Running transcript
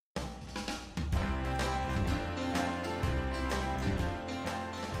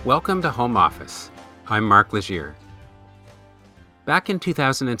Welcome to Home Office. I'm Mark Legier. Back in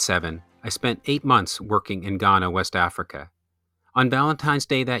 2007, I spent 8 months working in Ghana, West Africa. On Valentine's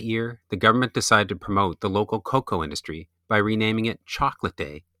Day that year, the government decided to promote the local cocoa industry by renaming it Chocolate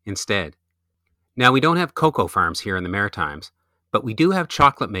Day instead. Now, we don't have cocoa farms here in the Maritimes, but we do have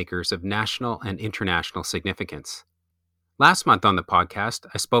chocolate makers of national and international significance. Last month on the podcast,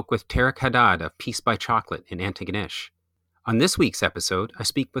 I spoke with Tarek Haddad of Peace by Chocolate in Antigonish. On this week's episode, I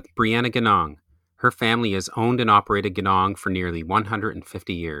speak with Brianna Ganong. Her family has owned and operated Ganong for nearly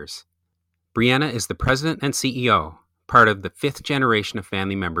 150 years. Brianna is the president and CEO, part of the fifth generation of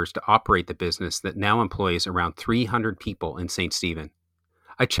family members to operate the business that now employs around 300 people in St. Stephen.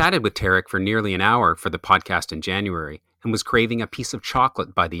 I chatted with Tarek for nearly an hour for the podcast in January and was craving a piece of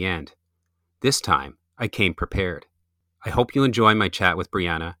chocolate by the end. This time, I came prepared. I hope you enjoy my chat with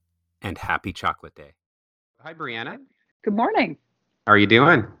Brianna, and happy Chocolate Day. Hi, Brianna. Good morning. How are you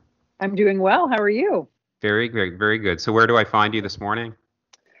doing? I'm doing well. How are you? Very, very, very good. So where do I find you this morning?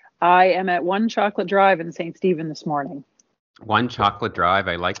 I am at One Chocolate Drive in St. Stephen this morning. One Chocolate Drive.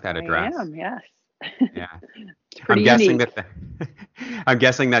 I like that address. I am, yes. Yeah. I'm guessing I'm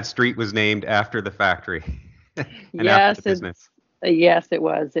guessing that street was named after the factory. And yes, after the business. Yes, it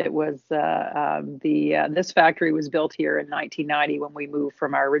was. It was this factory was built here in 1990 when we moved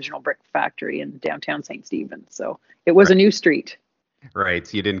from our original brick factory in downtown St. Stephen. So it was a new street. Right.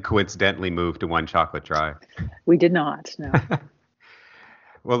 So you didn't coincidentally move to One Chocolate Drive. We did not. No.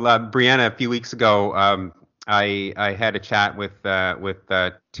 Well, Brianna, a few weeks ago, I had a chat with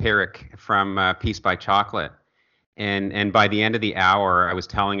Tarek from Peace by Chocolate, and by the end of the hour, I was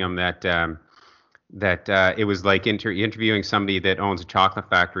telling him that it was like interviewing somebody that owns a chocolate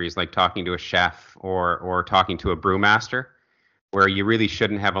factory is like talking to a chef or talking to a brewmaster, where you really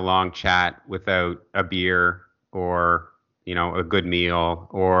shouldn't have a long chat without a beer or a good meal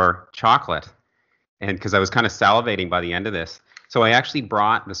or chocolate. And because I was kind of salivating by the end of this. So I actually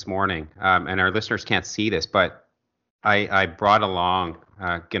brought this morning, and our listeners can't see this, but I brought along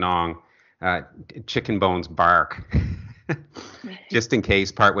Ganong chicken bones bark, just in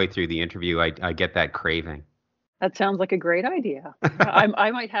case partway through the interview I get that craving. That sounds like a great idea. I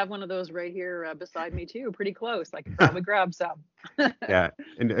might have one of those right here beside me too, pretty close. I could probably grab some. Yeah,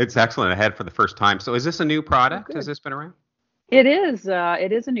 and it's excellent. I had it for the first time. So is this a new product? Has this been around? It is.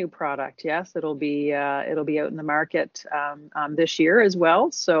 It is a new product. Yes, it'll be out in the market this year as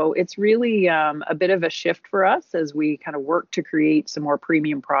well. So it's really a bit of a shift for us as we kind of work to create some more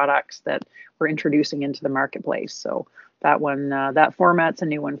premium products that we're introducing into the marketplace. So that one, that format's a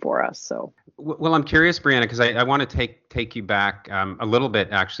new one for us. So. Well, I'm curious, Brianna, because I want to take you back a little bit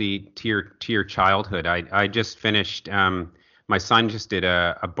actually to your childhood. I just finished. My son just did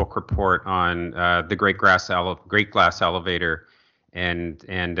a book report on the Great Glass Elevator, and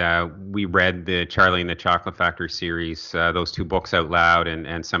we read the Charlie and the Chocolate Factory series, those two books out loud,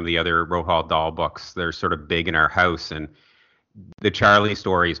 and some of the other Roald Dahl books. They're sort of big in our house, and the Charlie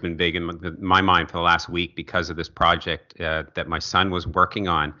story has been big in my mind for the last week because of this project that my son was working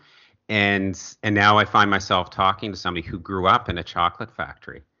on, and now I find myself talking to somebody who grew up in a chocolate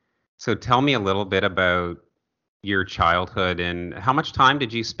factory. So tell me a little bit about your childhood, and how much time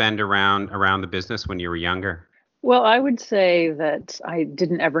did you spend around the business when you were younger? Well, I would say that I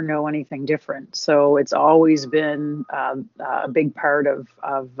didn't ever know anything different. So it's always been a big part of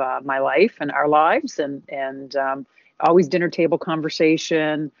my life and our lives, and always dinner table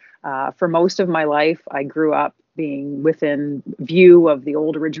conversation. For most of my life, I grew up being within view of the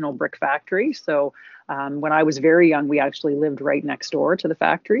old original brick factory. So when I was very young, we actually lived right next door to the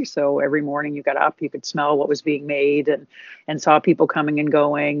factory. So every morning you got up, you could smell what was being made and saw people coming and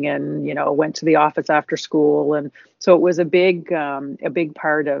going, and, went to the office after school. And so it was a big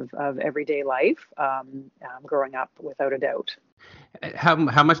part of everyday life growing up, without a doubt.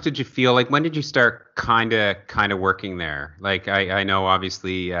 How much did you feel like, when did you start kind of working there? Like, I know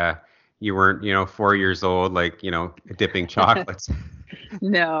obviously you weren't, 4 years old, like, dipping chocolates.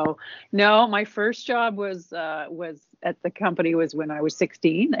 No. My first job was at the company was when I was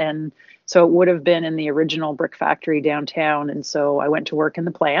 16, and so it would have been in the original brick factory downtown. And so I went to work in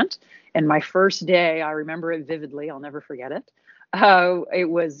the plant. And my first day, I remember it vividly. I'll never forget it. It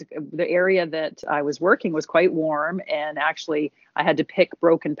was the area that I was working was quite warm, and actually I had to pick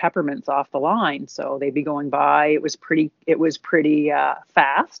broken peppermints off the line, so they'd be going by. It was pretty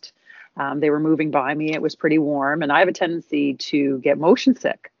fast. They were moving by me. It was pretty warm, and I have a tendency to get motion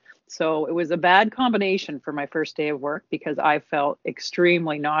sick. So it was a bad combination for my first day of work because I felt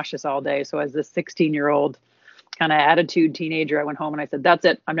extremely nauseous all day. So as this 16-year-old kind of attitude teenager. I went home and I said, that's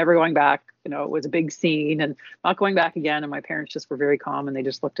it. I'm never going back. It was a big scene and not going back again. And my parents just were very calm and they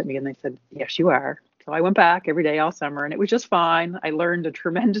just looked at me and they said, yes, you are. So I went back every day all summer and it was just fine. I learned a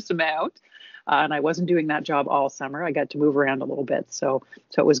tremendous amount. And I wasn't doing that job all summer. I got to move around a little bit. So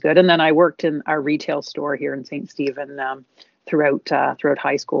it was good. And then I worked in our retail store here in St. Stephen throughout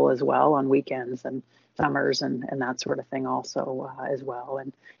high school as well, on weekends and summers and that sort of thing also as well.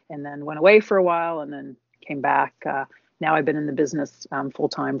 And then went away for a while and then came back. Now I've been in the business full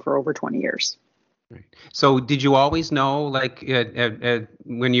time for over 20 years. Right. So did you always know, like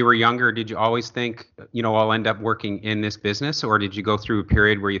when you were younger, did you always think, I'll end up working in this business, or did you go through a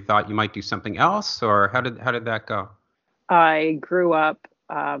period where you thought you might do something else, or how did that go? I grew up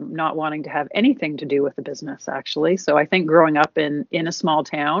not wanting to have anything to do with the business, actually. So I think growing up in a small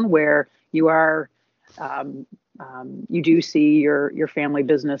town where you are, you do see your family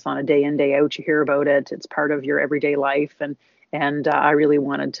business on a day in, day out. You hear about it. It's part of your everyday life. And I really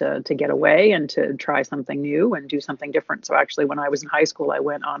wanted to get away and to try something new and do something different. So actually, when I was in high school, I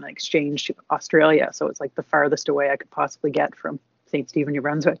went on an exchange to Australia. So it's like the farthest away I could possibly get from St. Stephen, New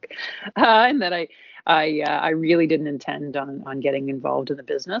Brunswick. And then I really didn't intend on getting involved in the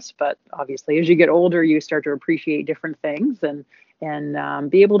business. But obviously, as you get older, you start to appreciate different things and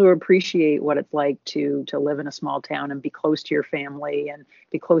be able to appreciate what it's like to live in a small town and be close to your family and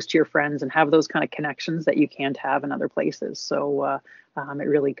be close to your friends and have those kind of connections that you can't have in other places. So it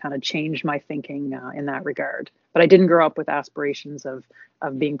really kind of changed my thinking in that regard. But I didn't grow up with aspirations of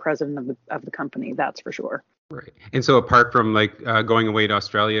being president of the company, that's for sure. Right. And so apart from going away to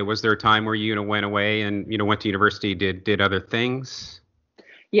Australia, was there a time where you went away and went to university, did other things?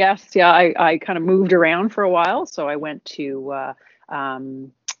 Yes, yeah, I kind of moved around for a while. So I went to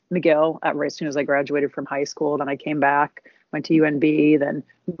McGill right as soon as I graduated from high school. Then I came back, went to UNB, then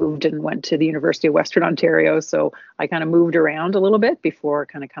moved and went to the University of Western Ontario. So I kind of moved around a little bit before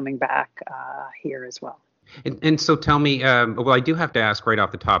kind of coming back here as well. And so tell me, well, I do have to ask right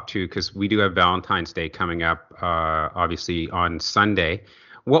off the top too, because we do have Valentine's Day coming up, obviously on Sunday.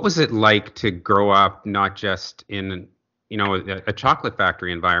 What was it like to grow up not just in a chocolate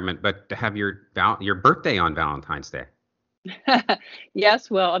factory environment, but to have your birthday on Valentine's Day? Yes,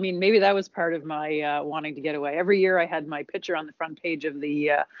 well, I mean, maybe that was part of my wanting to get away. Every year I had my picture on the front page of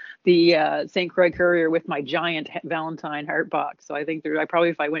the St. Croix Courier with my giant Valentine heart box. So I think I probably,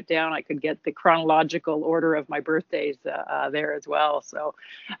 if I went down, I could get the chronological order of my birthdays there as well. So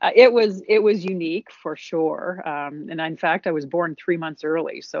it was unique for sure. And in fact, I was born 3 months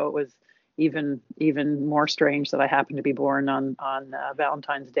early, so it was even more strange that I happened to be born on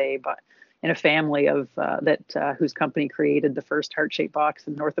Valentine's Day, but in a family of whose company created the first heart-shaped box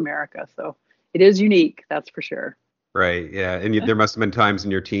in North America. So it is unique, that's for sure. Right. Yeah. And there must have been times in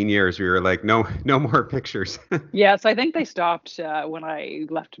your teen years where you were like, no more pictures. Yes, I think they stopped when I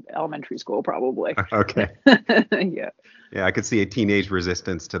left elementary school, probably. Okay. Yeah. Yeah, I could see a teenage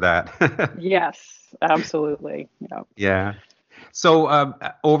resistance to that. Yes, absolutely. Yeah. Yeah. So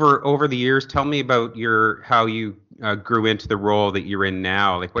over the years, tell me about how you grew into the role that you're in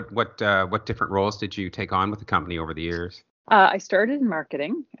now. Like what different roles did you take on with the company over the years? I started in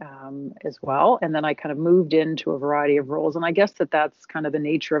marketing as well, and then I kind of moved into a variety of roles. And I guess that's kind of the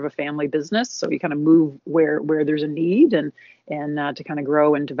nature of a family business. So you kind of move where there's a need and to kind of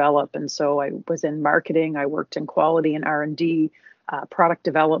grow and develop. And so I was in marketing. I worked in quality and R&D, product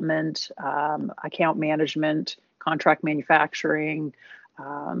development, account management, contract manufacturing,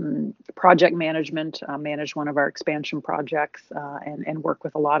 project management, managed one of our expansion projects, and work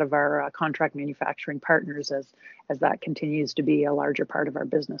with a lot of our contract manufacturing partners as that continues to be a larger part of our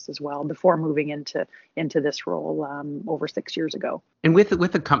business as well, before moving into this role over 6 years ago. And with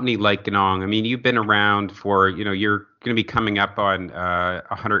a company like Ganong, I mean, you've been around for, you're going to be coming up on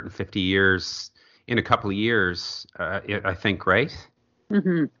 150 years in a couple of years, I think, right?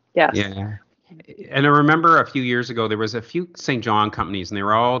 Mm-hmm. Yes. Yeah. And I remember a few years ago, there was a few St. John companies, and they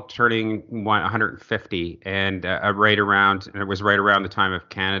were all turning 150, and it was right around the time of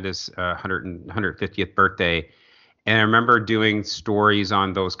Canada's 150th birthday. And I remember doing stories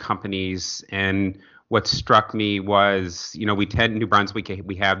on those companies, and what struck me was, we tend in New Brunswick,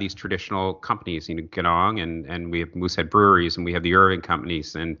 we have these traditional companies, Ganong, and we have Moosehead Breweries, and we have the Irving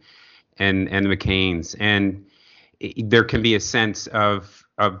companies, and the McCains, and there can be a sense of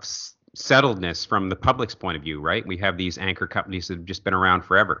settledness from the public's point of view, right? We have these anchor companies that have just been around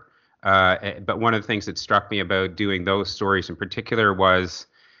forever. But one of the things that struck me about doing those stories in particular was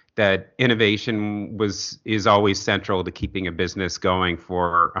that innovation is always central to keeping a business going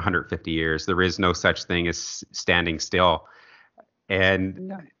for 150 years. There is no such thing as standing still.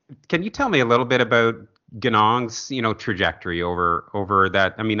 And can you tell me a little bit about Ganong's, trajectory over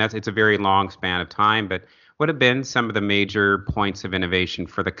that? I mean, it's a very long span of time, but what have been some of the major points of innovation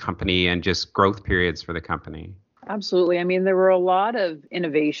for the company and just growth periods for the company? Absolutely. I mean, there were a lot of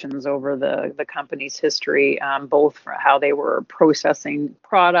innovations over the company's history, both for how they were processing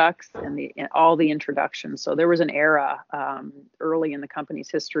products and all the introductions. So there was an era early in the company's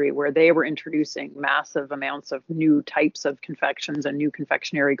history where they were introducing massive amounts of new types of confections and new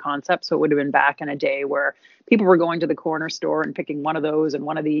confectionery concepts. So it would have been back in a day where people were going to the corner store and picking one of those and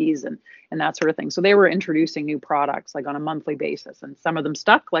one of these and that sort of thing. So they were introducing new products like on a monthly basis, and some of them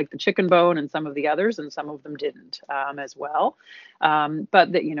stuck, like the chicken bone, and some of the others, and some of them didn't as well.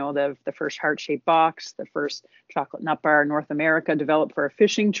 But the first heart-shaped box, the first chocolate nut bar in North America developed for a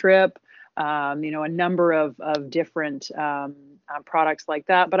fishing trip. A number of different products like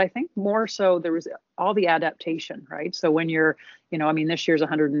that. But I think more so there was all the adaptation, right? So when you're, this year's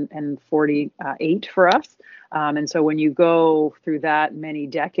 148 for us. And so when you go through that many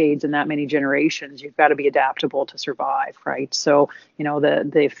decades and that many generations, you've got to be adaptable to survive, right? So,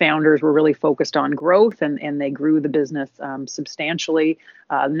 the founders were really focused on growth and they grew the business substantially.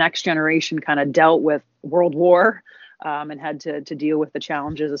 Next generation kind of dealt with World War and had to deal with the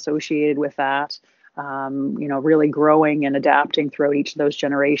challenges associated with that. Really growing and adapting throughout each of those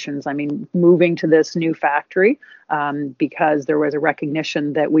generations. I mean, moving to this new factory because there was a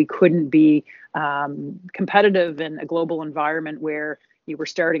recognition that we couldn't be competitive in a global environment where you were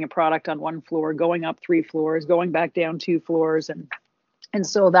starting a product on one floor, going up 3 floors, going back down 2 floors, and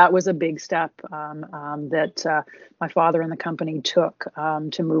so that was a big step that my father and the company took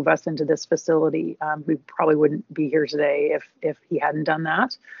to move us into this facility. We probably wouldn't be here today if he hadn't done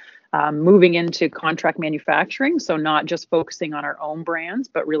that. Moving into contract manufacturing, so not just focusing on our own brands,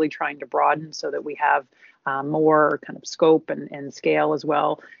 but really trying to broaden so that we have more kind of scope and scale as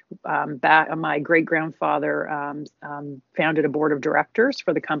well. My great grandfather founded a board of directors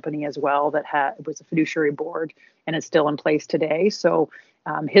for the company as well that was a fiduciary board and is still in place today. So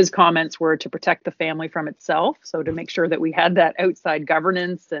his comments were to protect the family from itself, so to make sure that we had that outside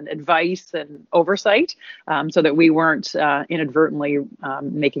governance and advice and oversight, so that we weren't inadvertently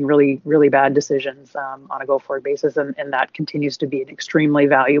making really, really bad decisions on a go-forward basis, and that continues to be an extremely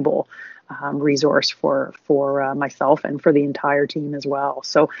valuable resource for myself and for the entire team as well.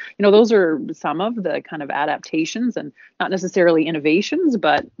 So, those are some of the kind of adaptations, and not necessarily innovations,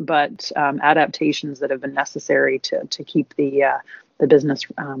 but adaptations that have been necessary to keep the business,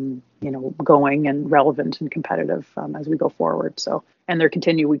 going and relevant and competitive as we go forward. So, and we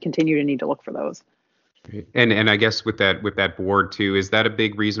continue to need to look for those. And I guess with that board too, is that a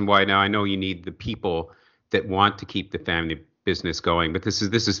big reason why now I know you need the people that want to keep the family business going, but this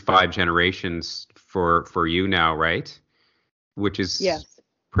is 5 generations for you now, right? Which is Yes.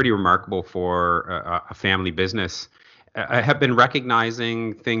 pretty remarkable for a family business. I have been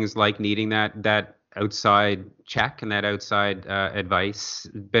recognizing things like needing that outside check and that outside advice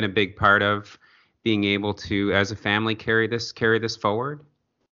been a big part of being able to, as a family, carry this forward?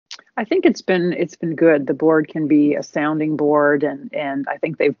 I think it's been good. The board can be a sounding board, and I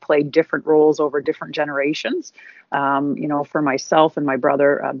think they've played different roles over different generations. For myself and my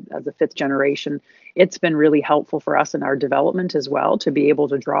brother as a 5th generation, it's been really helpful for us in our development as well to be able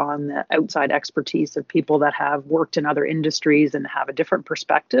to draw on the outside expertise of people that have worked in other industries and have a different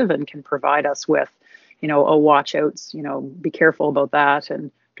perspective and can provide us with, watch outs, be careful about that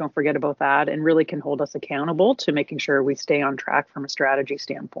and don't forget about that, and really can hold us accountable to making sure we stay on track from a strategy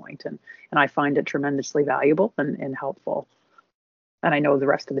standpoint. And I find it tremendously valuable and helpful. And I know the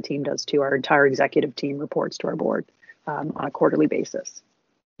rest of the team does too. Our entire executive team reports to our board on a quarterly basis.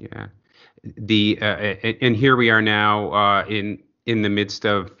 Yeah. And here we are now in the midst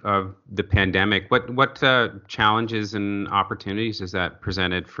of the pandemic. What challenges and opportunities has that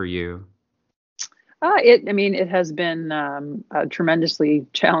presented for you? It has been a tremendously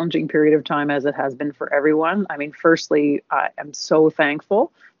challenging period of time, as it has been for everyone. I mean, firstly, I am so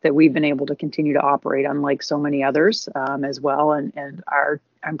thankful that we've been able to continue to operate unlike so many others as well. And our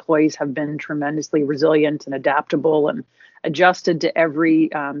employees have been tremendously resilient and adaptable and adjusted to every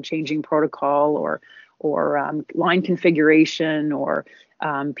changing protocol or line configuration or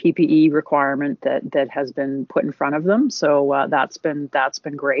PPE requirement that has been put in front of them. So that's been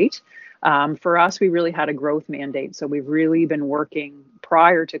great. For us, we really had a growth mandate. So we've really been working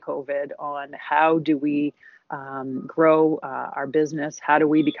prior to COVID on how do we grow our business? How do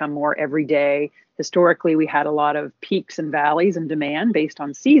we become more everyday? Historically, we had a lot of peaks and valleys in demand based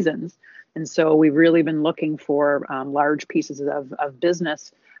on seasons. And so we've really been looking for large pieces of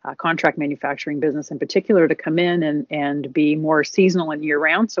business, contract manufacturing business in particular, to come in and be more seasonal and year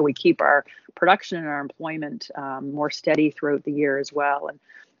round. So we keep our production and our employment more steady throughout the year as well. And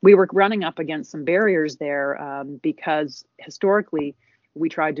we were running up against some barriers there because historically we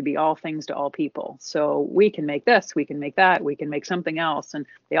tried to be all things to all people. So we can make this, we can make that, we can make something else. And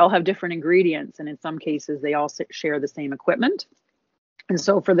they all have different ingredients. And in some cases, they all share the same equipment. And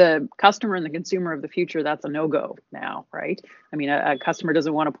so for the customer and the consumer of the future, that's a no-go now, right? I mean, a customer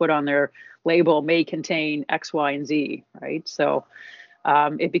doesn't want to put on their label may contain X, Y, and Z, right? So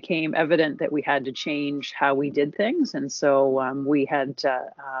it became evident that we had to change how we did things. And so we had,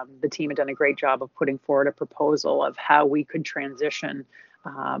 the team had done a great job of putting forward a proposal of how we could transition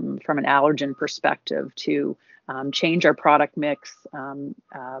from an allergen perspective to change our product mix,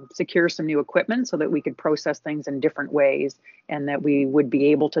 secure some new equipment so that we could process things in different ways, and that we would be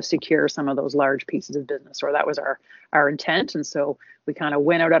able to secure some of those large pieces of business, or that was our intent. And so we kind of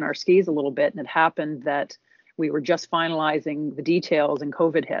went out on our skis a little bit, and it happened that we were just finalizing the details and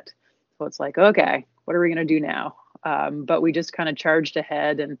COVID hit. So it's like, okay, what are we going to do now? But we just kind of charged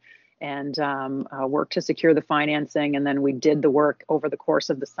ahead and worked to secure the financing. And then we did the work over the course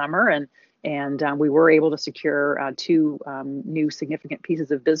of the summer. And we were able to secure two new significant pieces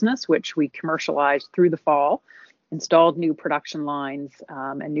of business, which we commercialized through the fall, installed new production lines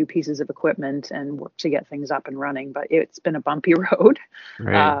and new pieces of equipment, and worked to get things up and running. But it's been a bumpy road.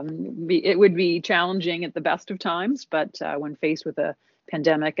 Right. It would be challenging at the best of times, but when faced with a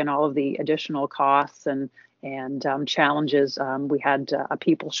pandemic and all of the additional costs and challenges, we had a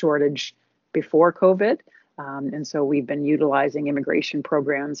people shortage before COVID. And so we've been utilizing immigration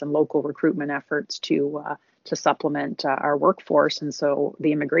programs and local recruitment efforts to supplement our workforce. And so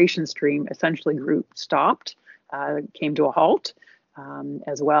the immigration stream essentially stopped, came to a halt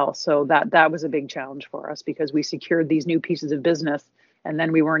as well. So that was a big challenge for us, because we secured these new pieces of business and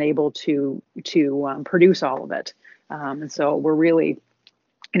then we weren't able to produce all of it. And so we're really,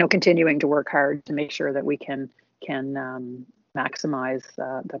 continuing to work hard to make sure that we can maximize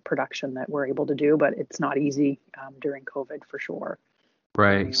the production that we're able to do, but it's not easy during COVID for sure.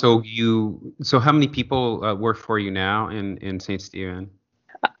 Right. So how many people work for you now in St. Stephen?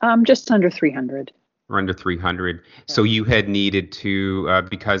 Just under 300. Or under 300. Yeah. So you had needed to,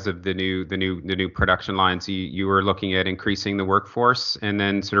 because of the new production lines, you were looking at increasing the workforce, and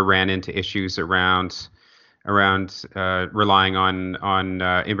then sort of ran into issues around relying on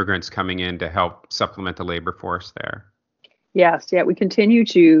immigrants coming in to help supplement the labor force there. Yes, yeah, we continue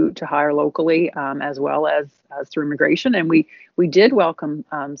to hire locally as well as through immigration, and we did welcome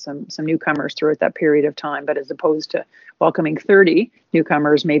some newcomers throughout that period of time. But as opposed to welcoming 30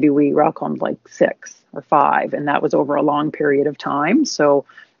 newcomers, maybe we welcomed like 6 or 5, and that was over a long period of time. So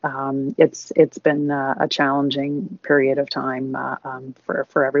it's been a challenging period of time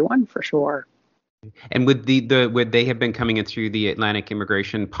for everyone, for sure. And would they have been coming in through the Atlantic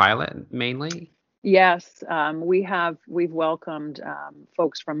Immigration Pilot mainly? Yes, we've welcomed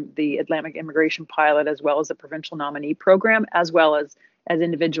folks from the Atlantic Immigration Pilot, as well as the Provincial Nominee Program, as well as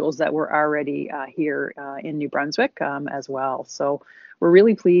individuals that were already here in New Brunswick as well. So we're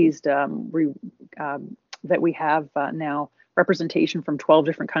really pleased that we have now representation from 12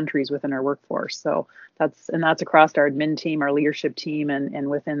 different countries within our workforce. So that's across our admin team, our leadership team, and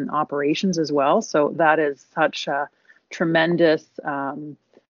within operations as well. So that is such a tremendous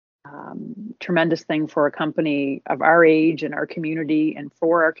thing for a company of our age and our community, and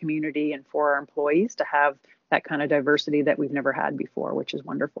for our employees to have that kind of diversity that we've never had before, which is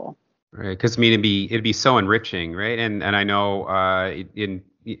wonderful. Right, because I mean, it'd be so enriching, right? And I know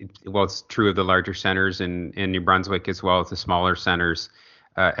it's true of the larger centers in New Brunswick as well as the smaller centers.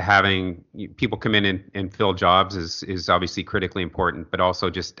 Having people come in and fill jobs is obviously critically important, but also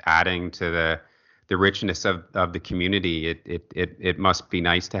just adding to the richness of the community. It must be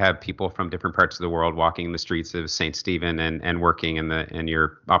nice to have people from different parts of the world walking the streets of St. Stephen and working in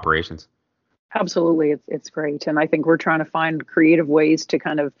your operations. Absolutely, it's great, and I think we're trying to find creative ways to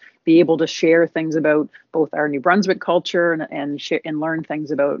kind of be able to share things about both our New Brunswick culture and learn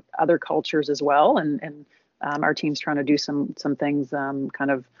things about other cultures as well. And our team's trying to do some things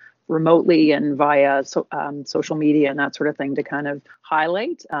kind of remotely and via social media and that sort of thing to kind of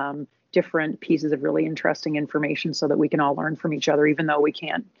highlight different pieces of really interesting information so that we can all learn from each other, even though we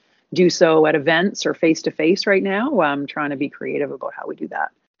can't do so at events or face to face right now. I'm trying to be creative about how we do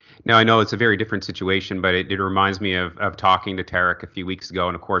that. Now, I know it's a very different situation, but it reminds me of talking to Tarek a few weeks ago.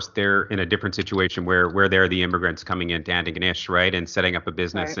 And of course, they're in a different situation where they're the immigrants coming in to Antigonish, right, and setting up a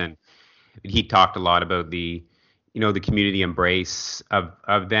business. Right. And he talked a lot about the community embrace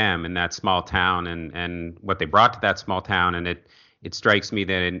of them in that small town and what they brought to that small town. And it strikes me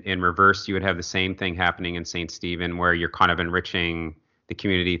that in reverse, you would have the same thing happening in St. Stephen, where you're kind of enriching the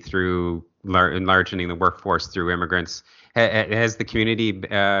community through enlarging the workforce through immigrants. Has the community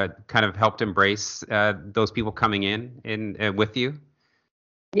kind of helped embrace those people coming in with you?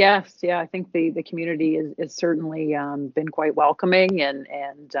 Yes, yeah, I think the community is certainly been quite welcoming and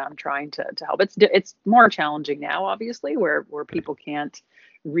trying to help. It's more challenging now, obviously, where Right. people can't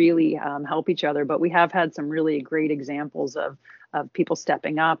really help each other. But we have had some really great examples of people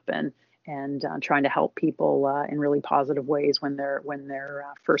stepping up and trying to help people in really positive ways when they're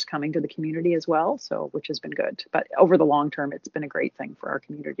first coming to the community as well. So which has been good. But over the long term, it's been a great thing for our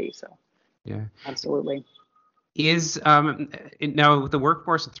community. So Yeah. absolutely. Is now the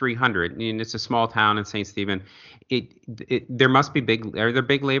workforce of 300, and it's a small town in St. Stephen. There must be big. Are there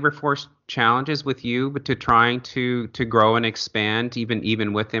big labor force challenges with you, but to trying to grow and expand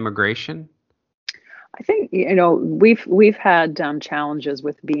even with immigration? I think we've had challenges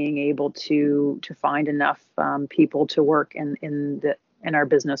with being able to find enough people to work in our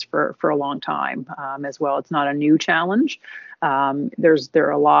business for a long time as well. It's not a new challenge. There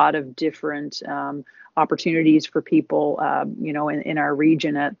are a lot of different opportunities for people, in our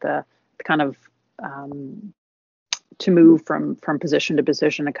region at the kind of um, to move from position to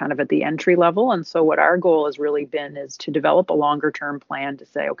position and kind of at the entry level. And so what our goal has really been is to develop a longer term plan to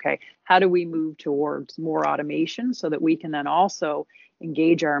say, okay, how do we move towards more automation so that we can then also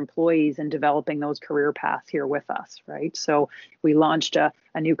engage our employees in developing those career paths here with us, right? So we launched a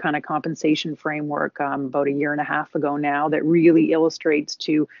new kind of compensation framework about a year and a half ago now that really illustrates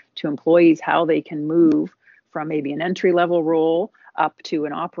to employees how they can move from maybe an entry level role up to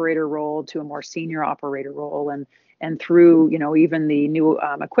an operator role to a more senior operator role and through even the new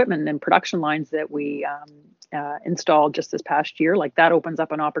equipment and production lines that we installed just this past year, like that opens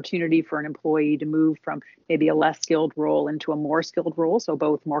up an opportunity for an employee to move from maybe a less skilled role into a more skilled role, so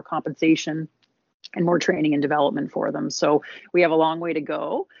both more compensation and more training and development for them. So we have a long way to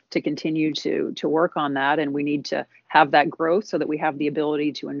go to continue to work on that, and we need to have that growth so that we have the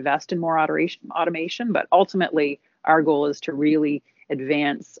ability to invest in more automation. But ultimately, our goal is to really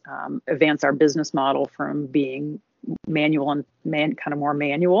advance our business model from being manual and kind of more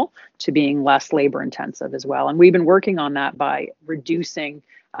manual to being less labor intensive as well. And we've been working on that by reducing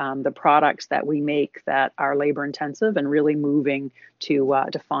the products that we make that are labor intensive and really moving to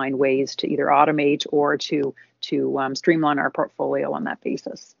find ways to either automate or to streamline our portfolio on that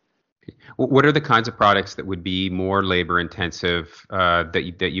basis. What are the kinds of products that would be more labor intensive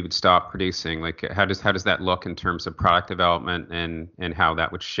that you would stop producing? Like how does that look in terms of product development and how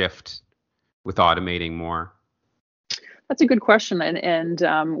that would shift with automating more? That's a good question, and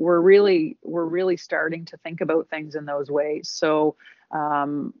we're really starting to think about things in those ways. So,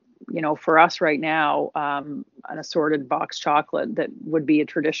 for us right now, an assorted box chocolate that would be a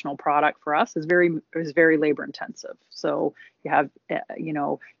traditional product for us is very labor intensive. So you have,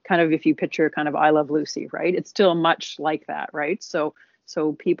 kind of if you picture kind of I Love Lucy, right? It's still much like that, right? So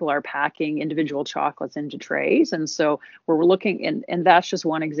people are packing individual chocolates into trays, and so we're looking, and that's just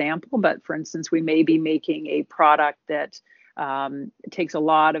one example. But for instance, we may be making a product that it takes a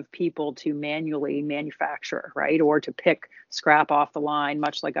lot of people to manually manufacture, right? Or to pick scrap off the line,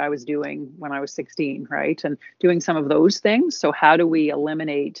 much like I was doing when I was 16, right? And doing some of those things. So how do we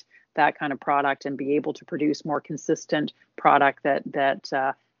eliminate that kind of product and be able to produce more consistent product that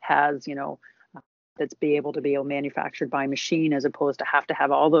has, that's be able to be manufactured by machine as opposed to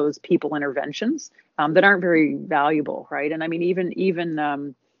have all those people interventions that aren't very valuable, right? And I mean,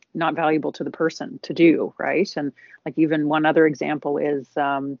 even not valuable to the person to do, right? And like even one other example is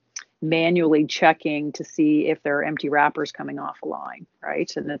manually checking to see if there are empty wrappers coming off a line,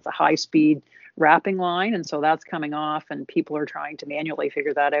 right? And it's a high speed wrapping line, and so that's coming off, and people are trying to manually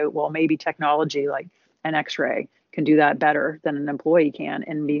figure that out. Well, maybe technology like an X-ray can do that better than an employee can,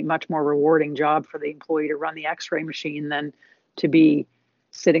 and be much more rewarding job for the employee to run the X-ray machine than to be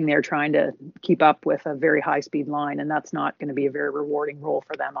sitting there trying to keep up with a very high speed line, and that's not going to be a very rewarding role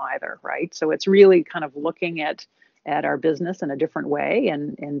for them either, right? So it's really kind of looking at our business in a different way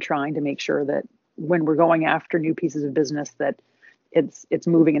and trying to make sure that when we're going after new pieces of business that it's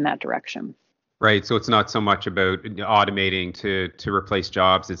moving in that direction. Right. So it's not so much about automating to replace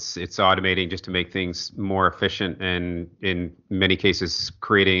jobs. It's automating just to make things more efficient and in many cases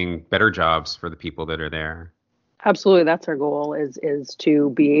creating better jobs for the people that are there. Absolutely, that's our goal is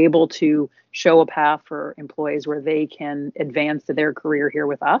to be able to show a path for employees where they can advance to their career here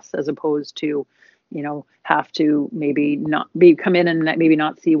with us, as opposed to, have to maybe not be come in and maybe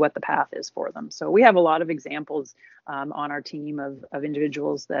not see what the path is for them. So we have a lot of examples on our team of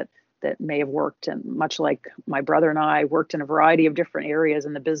individuals that may have worked, and much like my brother and I worked in a variety of different areas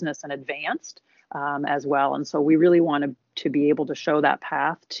in the business and advanced. as well. And so we really want to be able to show that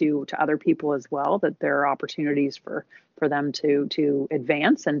path to other people as well, that there are opportunities for them to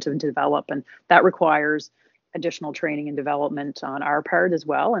advance and to develop. And that requires additional training and development on our part as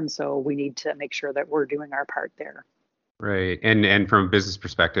well. And so we need to make sure that we're doing our part there. Right. And from a business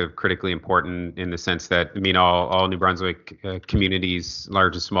perspective, critically important in the sense that, I mean, all New Brunswick communities,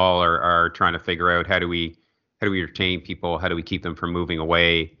 large and small, are trying to figure out how do we retain people? How do we keep them from moving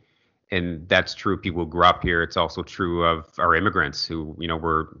away? And that's true of people who grew up here. It's also true of our immigrants who,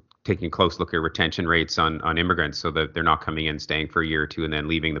 we're taking a close look at retention rates on immigrants so that they're not coming in, staying for a year or two, and then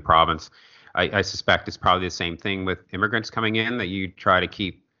leaving the province. I suspect it's probably the same thing with immigrants coming in, that you try to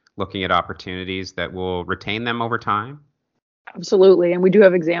keep looking at opportunities that will retain them over time. Absolutely, and we do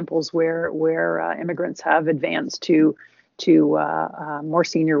have examples where immigrants have advanced to more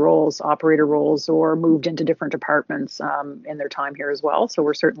senior roles, operator roles, or moved into different departments in their time here as well. So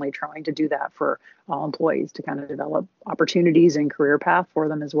we're certainly trying to do that for all employees to kind of develop opportunities and career path for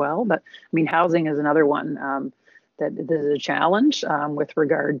them as well. But I mean, housing is another one that is a challenge with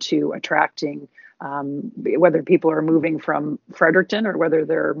regard to attracting. Whether people are moving from Fredericton or whether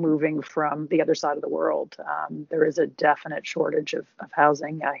they're moving from the other side of the world, there is a definite shortage of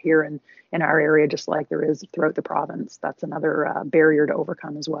housing here in our area, just like there is throughout the province. That's another barrier to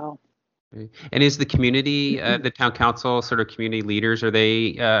overcome as well. And is the community, the town council, sort of community leaders, are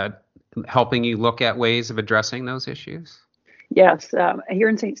they helping you look at ways of addressing those issues? Yes, here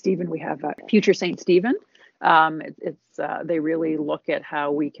in St. Stephen, we have Future St. Stephen. They really look at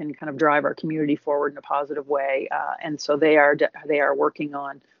how we can kind of drive our community forward in a positive way, and so they are working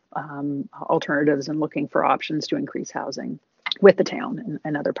on alternatives and looking for options to increase housing with the town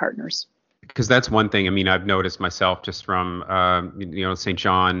and other partners. Because that's one thing. I mean, I've noticed myself just from St.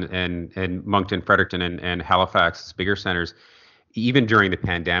 John and Moncton, Fredericton, and Halifax, bigger centers. Even during the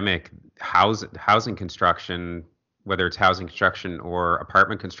pandemic, housing construction, whether it's housing construction or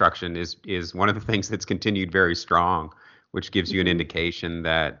apartment construction, is one of the things that's continued very strong, which gives you an indication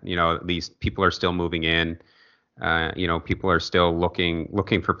that at least people are still moving in. People are still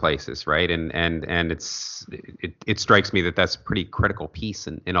looking for places, right? And it strikes me that that's a pretty critical piece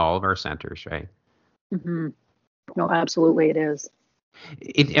in all of our centers, right? Mm-hmm. No, absolutely, it is.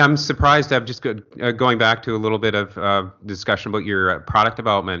 I'm surprised. I'm just going back to a little bit of discussion about your product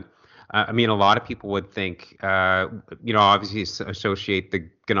development. I mean, a lot of people would think, obviously associate the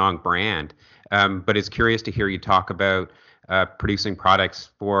Ganong brand, but it's curious to hear you talk about producing products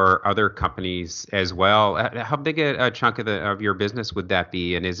for other companies as well. How big a chunk of your business would that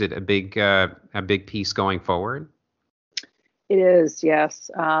be, and is it a big piece going forward? It is,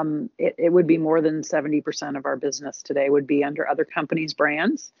 yes. It would be more than 70% of our business today would be under other companies'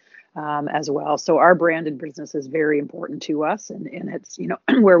 brands. As well. So our branded business is very important to us, and it's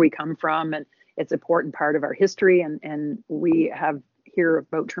where we come from, and it's an important part of our history, and we have hear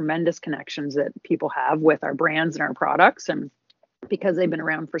about tremendous connections that people have with our brands and our products, and because they've been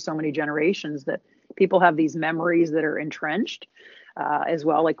around for so many generations, that people have these memories that are entrenched as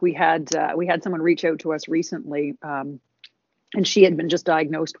well. Like we had someone reach out to us recently, and she had been just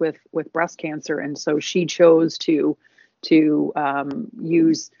diagnosed with breast cancer, and so she chose to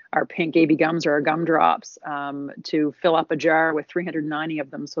use our pink AB gums or our gum drops to fill up a jar with 390 of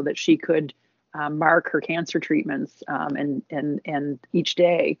them so that she could mark her cancer treatments and each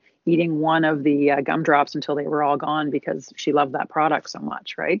day eating one of the gumdrops until they were all gone because she loved that product so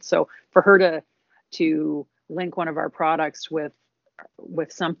much, right? So for her to link one of our products with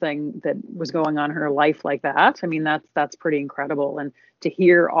something that was going on in her life like that, I mean, that's pretty incredible. And to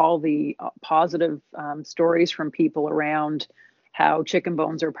hear all the positive stories from people around how chicken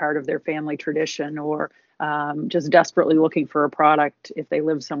bones are part of their family tradition, or just desperately looking for a product if they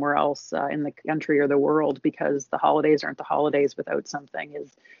live somewhere else in the country or the world, because the holidays aren't the holidays without something,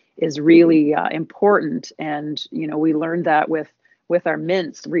 is really important. And we learned that with our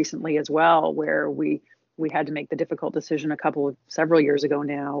mints recently as well, where we had to make the difficult decision several years ago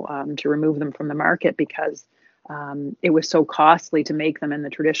now to remove them from the market because it was so costly to make them in the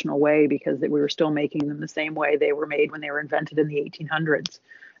traditional way, because we were still making them the same way they were made when they were invented in the 1800s.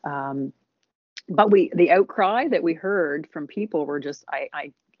 But the outcry that we heard from people were just,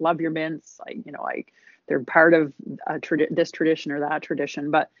 I love your mints. They're part of this tradition or that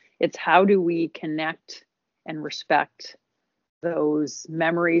tradition. But it's how do we connect and respect those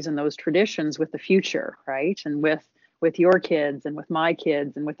memories and those traditions with the future, right? And with your kids and with my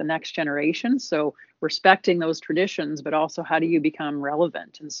kids and with the next generation. So respecting those traditions, but also how do you become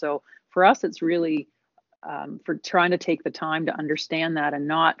relevant? And so for us, it's really for trying to take the time to understand that and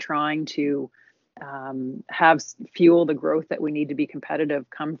not trying to have fuel the growth that we need to be competitive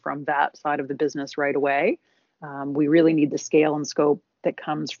come from that side of the business right away. We really need the scale and scope that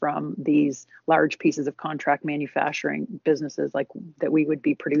comes from these large pieces of contract manufacturing businesses like that we would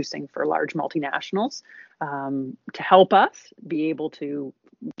be producing for large multinationals, to help us be able to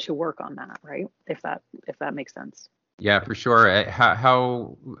work on that, right? If that makes sense. Yeah, for sure.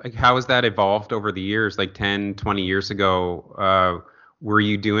 How has that evolved over the years? Like 10, 20 years ago, were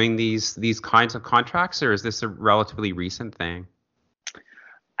you doing these kinds of contracts, or is this a relatively recent thing?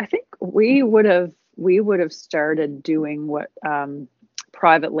 I think we would have started doing what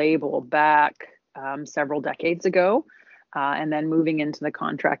private label back several decades ago, and then moving into the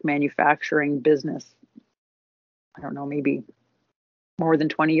contract manufacturing business. I don't know, maybe more than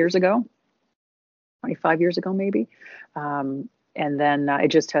 20 years ago, 25 years ago, maybe. And then it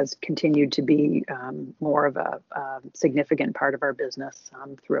just has continued to be more of a significant part of our business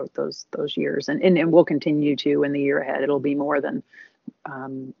throughout those years, and will continue to in the year ahead. It'll be more than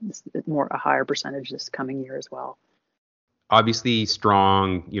more a higher percentage this coming year as well. Obviously,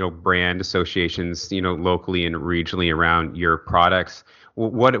 strong, brand associations, locally and regionally around your products.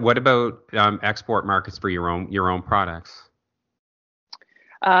 What about export markets for your own products?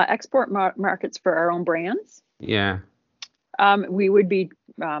 Export markets for our own brands. Yeah. We would be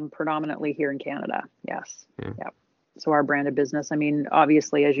predominantly here in Canada. Yes. Yeah. Yep. So our branded business, I mean,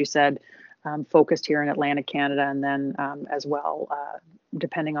 obviously, as you said, focused here in Atlantic Canada, and then as well,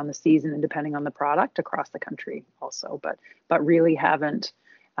 depending on the season and depending on the product, across the country also. But really haven't.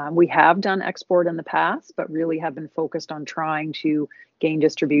 We have done export in the past, but really have been focused on trying to gain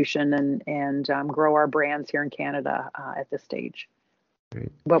distribution and grow our brands here in Canada at this stage.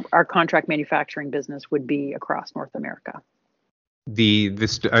 Right. But our contract manufacturing business would be across North America.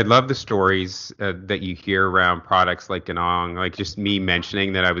 I love the stories that you hear around products like Ganong. Like, just me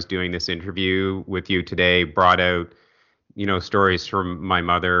mentioning that I was doing this interview with you today brought out, stories from my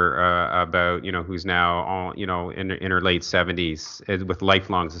mother about, who's now all, in her late 70s, with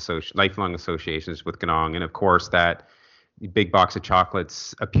lifelong associations with Ganong. And of course, that big box of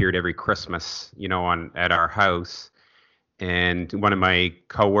chocolates appeared every Christmas, at our house. And one of my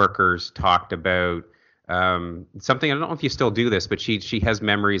coworkers talked about something. I don't know if you still do this, but she has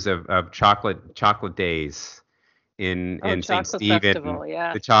memories of chocolate days in St. Chocolate Stephen, Festival,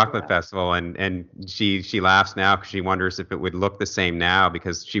 yeah. the chocolate Yeah. festival, and she laughs now because she wonders if it would look the same now,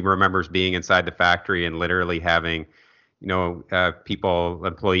 because she remembers being inside the factory and literally having,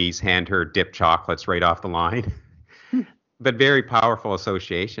 employees hand her dipped chocolates right off the line. But very powerful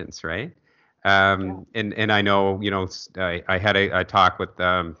associations, right? Yeah. And I know, I had a talk with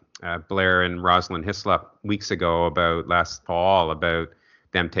Blair and Rosalind Hislop weeks ago, about last fall, about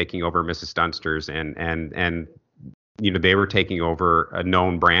them taking over Mrs. Dunster's, and they were taking over a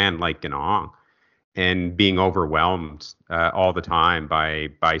known brand like Ganong, and being overwhelmed all the time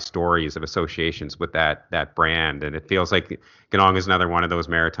by stories of associations with that brand. And it feels like Ganong is another one of those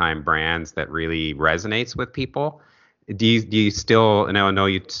maritime brands that really resonates with people. Do you still? And I know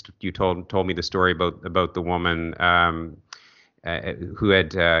you told me the story about the woman who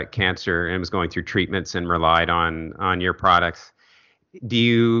had cancer and was going through treatments and relied on your products. Do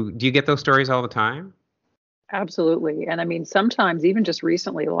you get those stories all the time? Absolutely. And I mean, sometimes even just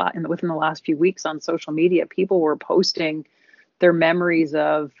recently, within the last few weeks on social media, people were posting their memories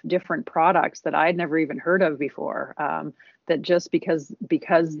of different products that I'd never even heard of before. That just because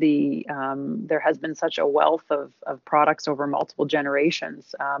there has been such a wealth of products over multiple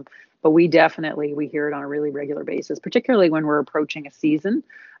generations. But we hear it on a really regular basis, particularly when we're approaching a season.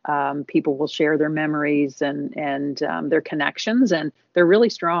 People will share their memories and their connections, and they're really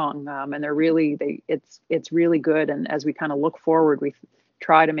strong. And it's really good. And as we kind of look forward, we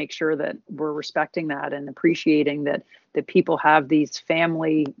try to make sure that we're respecting that and appreciating that people have these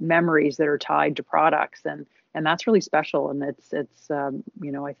family memories that are tied to products, and that's really special. And it's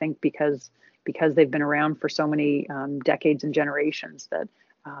I think because they've been around for so many decades and generations, that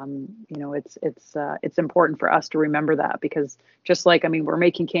it's important for us to remember that, because just like, I mean, we're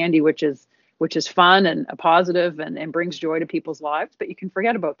making candy, which is fun and a positive and brings joy to people's lives, but you can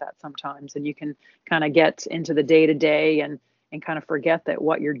forget about that sometimes, and you can kind of get into the day to day and kind of forget that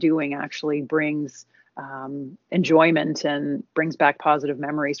what you're doing actually brings enjoyment and brings back positive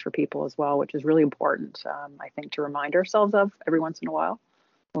memories for people as well, which is really important, I think, to remind ourselves of every once in a while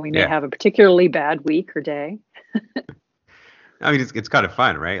when we may have a particularly bad week or day. I mean, it's kind of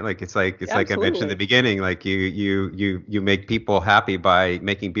fun, right? Like it's like I mentioned in the beginning, like you make people happy by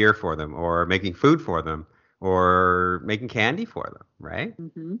making beer for them, or making food for them, or making candy for them, right?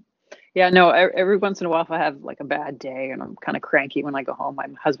 Mm-hmm. Yeah, no, every once in a while, if I have like a bad day and I'm kind of cranky when I go home, my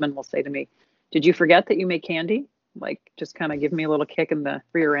husband will say to me, Did you forget that you make candy? Like, just kind of give me a little kick in the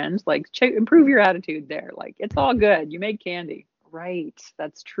rear end. Like, improve your attitude there. Like, it's all good. You make candy, right?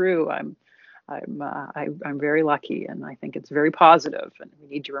 That's true. I'm very lucky, and I think it's very positive, and we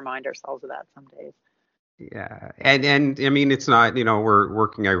need to remind ourselves of that some days. Yeah, and I mean, it's not, we're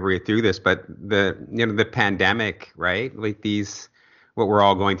working our way through this, but the pandemic, right? Like what we're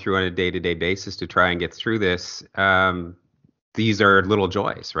all going through on a day-to-day basis to try and get through this. These are little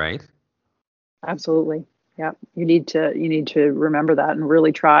joys, right? Absolutely. Yeah. You need to remember that and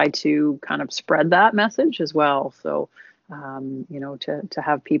really try to kind of spread that message as well. So, to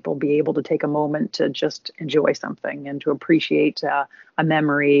have people be able to take a moment to just enjoy something and to appreciate a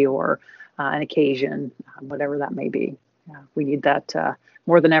memory or an occasion, whatever that may be. Yeah, we need that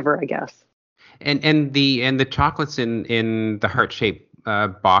more than ever, I guess. And the chocolates in the heart-shaped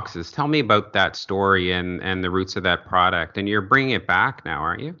boxes. Tell me about that story and the roots of that product. And you're bringing it back now,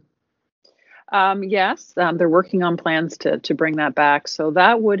 aren't you? Yes, they're working on plans to bring that back. So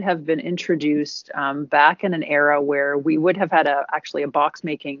that would have been introduced back in an era where we would have had actually a box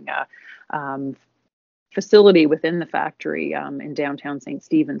making um, facility within the factory in downtown St.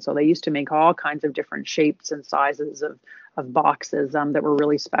 Stephen. So they used to make all kinds of different shapes and sizes of boxes that were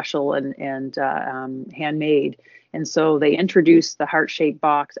really special and handmade. And so they introduced the heart-shaped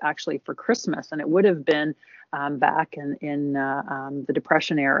box actually for Christmas, and it would have been back in the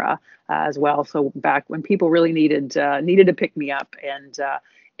Depression era as well. So back when people really needed to pick me up,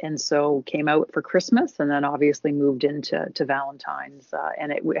 and so came out for Christmas, and then obviously moved into Valentine's,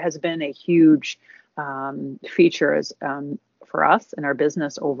 and it has been a huge feature as for us and our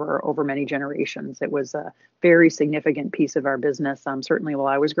business over many generations. It was a very significant piece of our business. Certainly while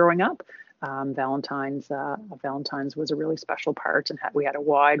I was growing up, Valentine's was a really special part, and we had a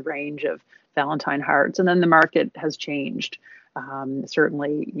wide range of Valentine hearts. And then the market has changed.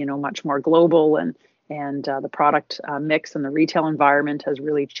 Certainly, much more global, and the product mix and the retail environment has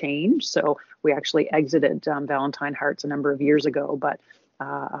really changed. So we actually exited Valentine hearts a number of years ago, but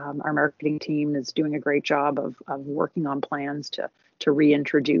our marketing team is doing a great job of working on plans to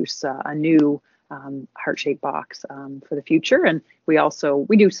reintroduce a new heart-shaped box for the future. And we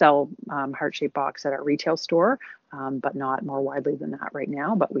do sell heart-shaped box at our retail store, but not more widely than that right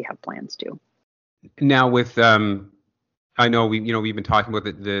now. But we have plans to. Now with I know we've been talking about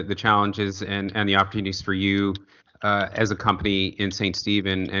the challenges and the opportunities for you as a company in St.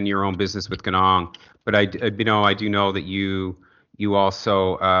 Stephen and your own business with Ganong, but I do know that you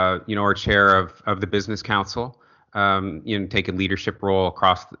also are chair of the business council. Take a leadership role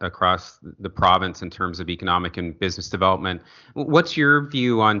across the province in terms of economic and business development. What's your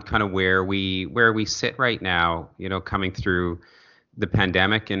view on kind of where we sit right now? Coming through the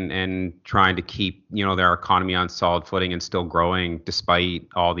pandemic and trying to keep their economy on solid footing and still growing despite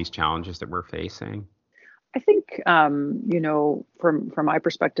all these challenges that we're facing. I think, from my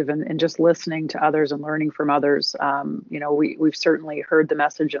perspective and just listening to others and learning from others, we've certainly heard the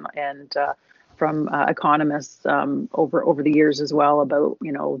message and from economists over the years as well about,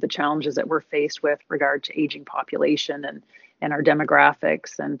 the challenges that we're faced with regard to aging population and our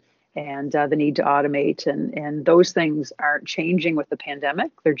demographics and the need to automate. And those things aren't changing with the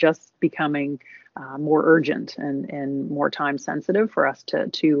pandemic. They're just becoming more urgent and more time sensitive for us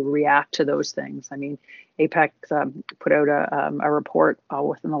to react to those things. I mean, Apex put out a report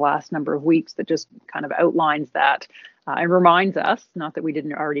within the last number of weeks that just kind of outlines that and reminds us, not that we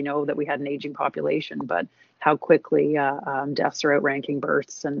didn't already know that we had an aging population, but how quickly deaths are outranking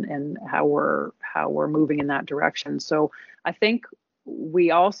births and how we're moving in that direction. So I think we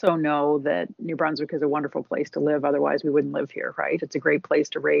also know that New Brunswick is a wonderful place to live. Otherwise, we wouldn't live here, right? It's a great place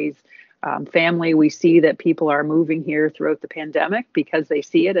to raise family. We see that people are moving here throughout the pandemic because they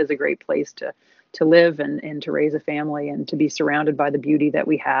see it as a great place to live and to raise a family and to be surrounded by the beauty that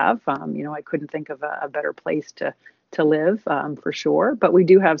we have. I couldn't think of a better place to live for sure. But we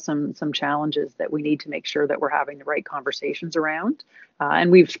do have some challenges that we need to make sure that we're having the right conversations around.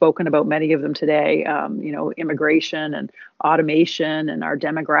 And we've spoken about many of them today, immigration and automation and our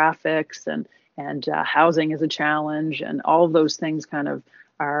demographics and housing is a challenge, and all of those things kind of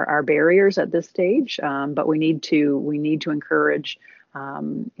are barriers at this stage. But we need to encourage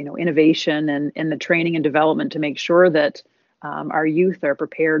innovation and the training and development to make sure that our youth are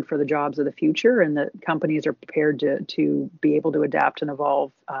prepared for the jobs of the future, and that companies are prepared to be able to adapt and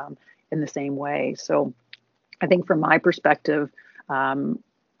evolve in the same way. So I think from my perspective,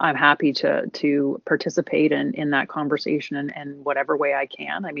 I'm happy to participate in that conversation in whatever way I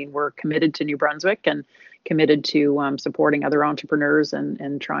can. I mean, we're committed to New Brunswick and committed to supporting other entrepreneurs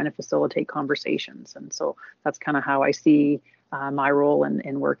and trying to facilitate conversations. And so that's kind of how I see my role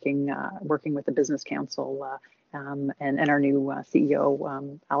in working with the Business Council and our new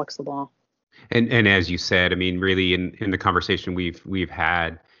CEO, Alex LeBlanc. And as you said, I mean, really in the conversation we've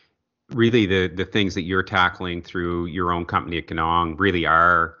had, really the things that you're tackling through your own company at Ganong really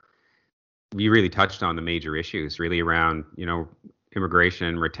are, you really touched on the major issues really around,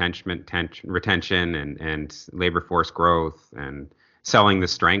 immigration, retention and labor force growth and selling the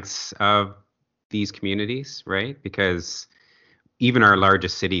strengths of these communities, right? Because even our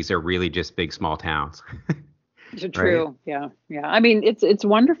largest cities are really just big small towns, right? True. Yeah. Yeah. I mean, it's a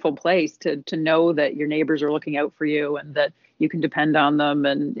wonderful place to know that your neighbors are looking out for you and that you can depend on them.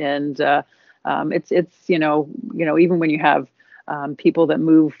 It's even when you have people that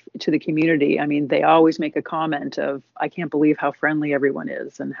move to the community, I mean, they always make a comment of, I can't believe how friendly everyone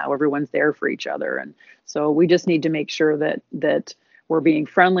is and how everyone's there for each other. And so we just need to make sure that we're being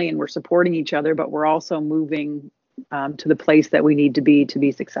friendly and we're supporting each other, but we're also moving to the place that we need to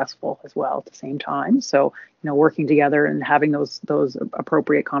be successful as well at the same time. So, working together and having those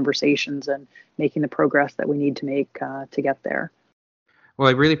appropriate conversations and making the progress that we need to make to get there. Well,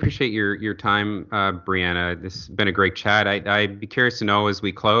 I really appreciate your time, Brianna. This has been a great chat. I'd be curious to know as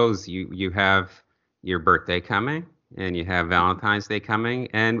we close, you have your birthday coming and you have Valentine's Day coming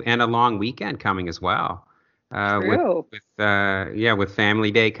and a long weekend coming as well. True. With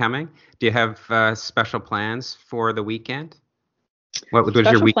Family Day coming. Do you have special plans for the weekend? What does your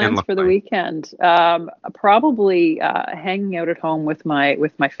Special weekend plans look for the like? weekend. Probably hanging out at home with my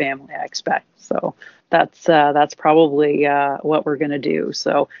family, I expect. So that's probably what we're going to do.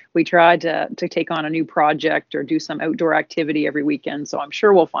 So we tried to take on a new project or do some outdoor activity every weekend. So I'm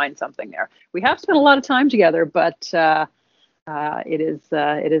sure we'll find something there. We have spent a lot of time together, but it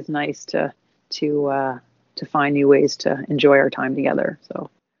is nice to find new ways to enjoy our time together. So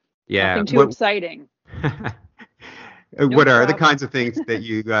Yeah. nothing too exciting. No What are the travel. kinds of things that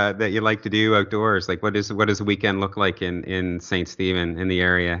you like to do outdoors? Like what does a weekend look like in St. Stephen in the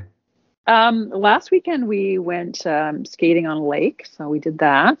area? Last weekend we went skating on a lake, so we did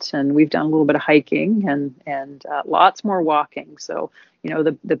that, and we've done a little bit of hiking and lots more walking. So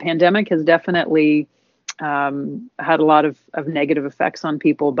the pandemic has definitely had a lot of negative effects on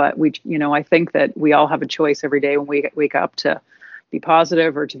people, but I think that we all have a choice every day when we wake up to be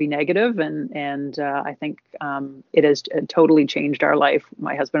positive or to be negative, and I think it has totally changed our life.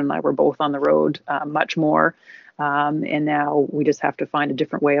 My husband and I were both on the road much more. And now we just have to find a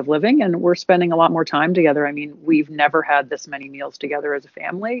different way of living, and we're spending a lot more time together. I mean, we've never had this many meals together as a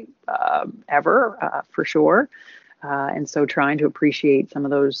family, ever, for sure. And so trying to appreciate some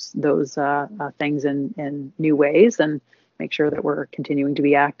of those things in new ways and make sure that we're continuing to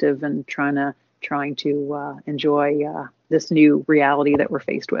be active and trying to enjoy this new reality that we're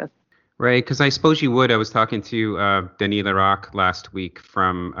faced with. Right, because I suppose you would. I was talking to Denis Larocque last week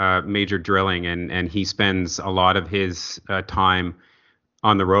from Major Drilling, and he spends a lot of his time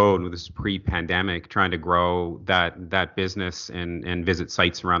on the road with this pre-pandemic, trying to grow that business and visit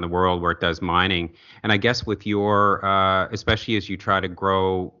sites around the world where it does mining. And I guess with your, especially as you try to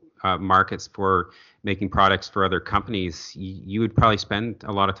grow markets for making products for other companies, you would probably spend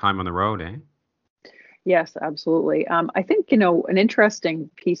a lot of time on the road, eh? Yes, absolutely. I think, an interesting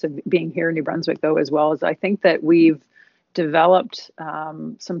piece of being here in New Brunswick, though, as well, is I think that we've developed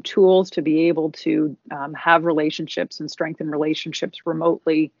some tools to be able to have relationships and strengthen relationships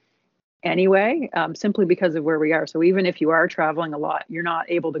remotely anyway, simply because of where we are. So even if you are traveling a lot, you're not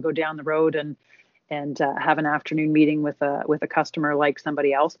able to go down the road and have an afternoon meeting with a customer like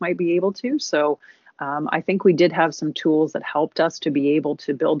somebody else might be able to. So I think we did have some tools that helped us to be able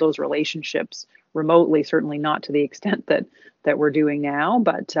to build those relationships remotely. Certainly not to the extent that we're doing now,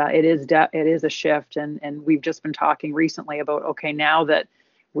 but it is a shift. And we've just been talking recently about, okay, now that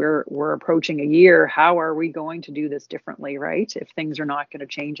we're approaching a year, how are we going to do this differently, right? If things are not going to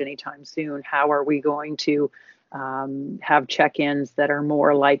change anytime soon, how are we going to have check-ins that are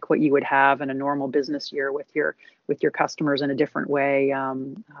more like what you would have in a normal business year with your customers in a different way,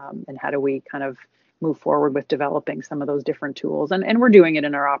 and how do we kind of move forward with developing some of those different tools, and we're doing it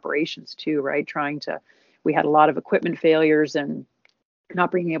in our operations too, right? We had a lot of equipment failures and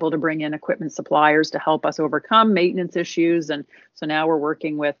not being able to bring in equipment suppliers to help us overcome maintenance issues, and so now we're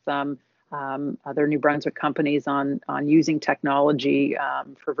working with other New Brunswick companies on using technology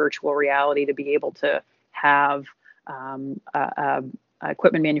for virtual reality to be able to have a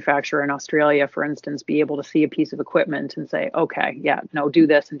equipment manufacturer in Australia, for instance, be able to see a piece of equipment and say, okay, yeah, no, do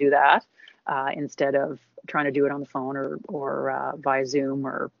this and do that, instead of trying to do it on the phone or via Zoom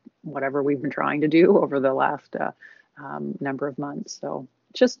or whatever we've been trying to do over the last number of months. So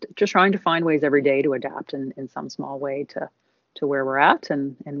just trying to find ways every day to adapt in some small way to to where we're at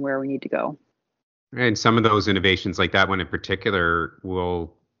and where we need to go. And some of those innovations, like that one in particular,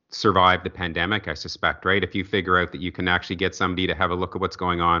 will survive the pandemic, I suspect, right? If you figure out that you can actually get somebody to have a look at what's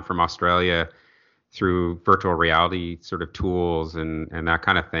going on from Australia through virtual reality sort of tools and that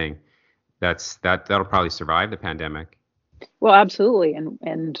kind of thing, that'll probably survive the pandemic. Well, absolutely,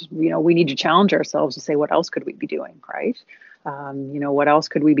 and we need to challenge ourselves to say what else could we be doing, right? What else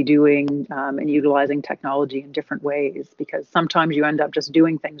could we be doing and utilizing technology in different ways? Because sometimes you end up just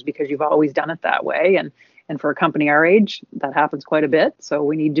doing things because you've always done it that way, and for a company our age, that happens quite a bit. So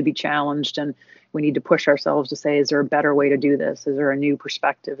we need to be challenged, and we need to push ourselves to say, is there a better way to do this? Is there a new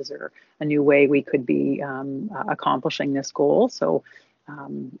perspective? Is there a new way we could be accomplishing this goal? So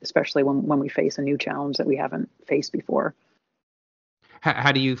especially when we face a new challenge that we haven't faced before.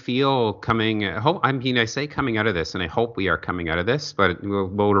 How do you feel coming? I mean, I say coming out of this, and I hope we are coming out of this, but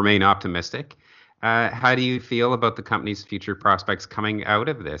we'll remain optimistic. How do you feel about the company's future prospects coming out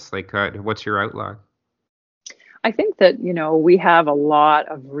of this? Like, what's your outlook? I think that we have a lot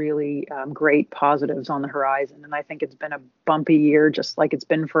of really great positives on the horizon, and I think it's been a bumpy year, just like it's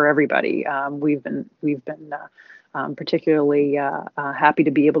been for everybody. We've been particularly happy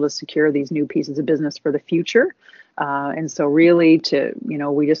to be able to secure these new pieces of business for the future, and so really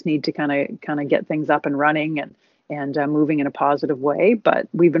we just need to kind of get things up and running and moving in a positive way. But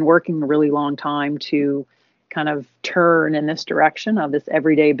we've been working a really long time to kind of turn in this direction of this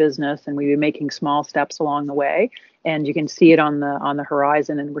everyday business, and we've been making small steps along the way, and you can see it on the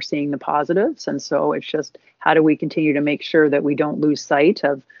horizon, and we're seeing the positives. And so it's just, how do we continue to make sure that we don't lose sight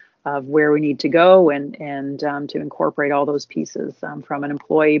of where we need to go, and to incorporate all those pieces from an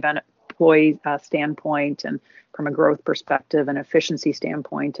employee standpoint, and from a growth perspective and efficiency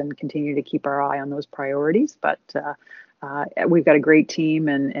standpoint, and continue to keep our eye on those priorities. But we've got a great team,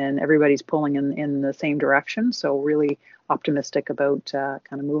 and everybody's pulling in the same direction. So really optimistic about kind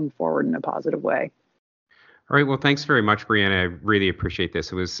of moving forward in a positive way. All right. Well, thanks very much, Brianna. I really appreciate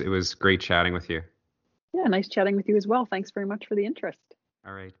this. It was great chatting with you. Yeah, nice chatting with you as well. Thanks very much for the interest.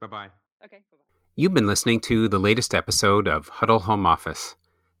 All right. Bye-bye. Okay. Bye-bye. You've been listening to the latest episode of Huddle Home Office.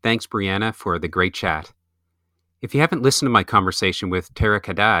 Thanks, Brianna, for the great chat. If you haven't listened to my conversation with Tarek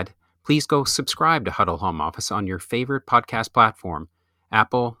Haddad, please go subscribe to Huddle Home Office on your favorite podcast platform,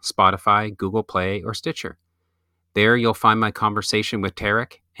 Apple, Spotify, Google Play, or Stitcher. There you'll find my conversation with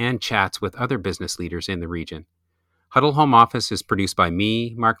Tarek and chats with other business leaders in the region. Huddle Home Office is produced by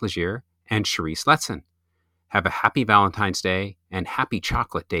me, Mark Legier, and Cherise Letson. Have a happy Valentine's Day and happy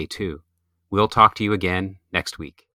Chocolate Day too. We'll talk to you again next week.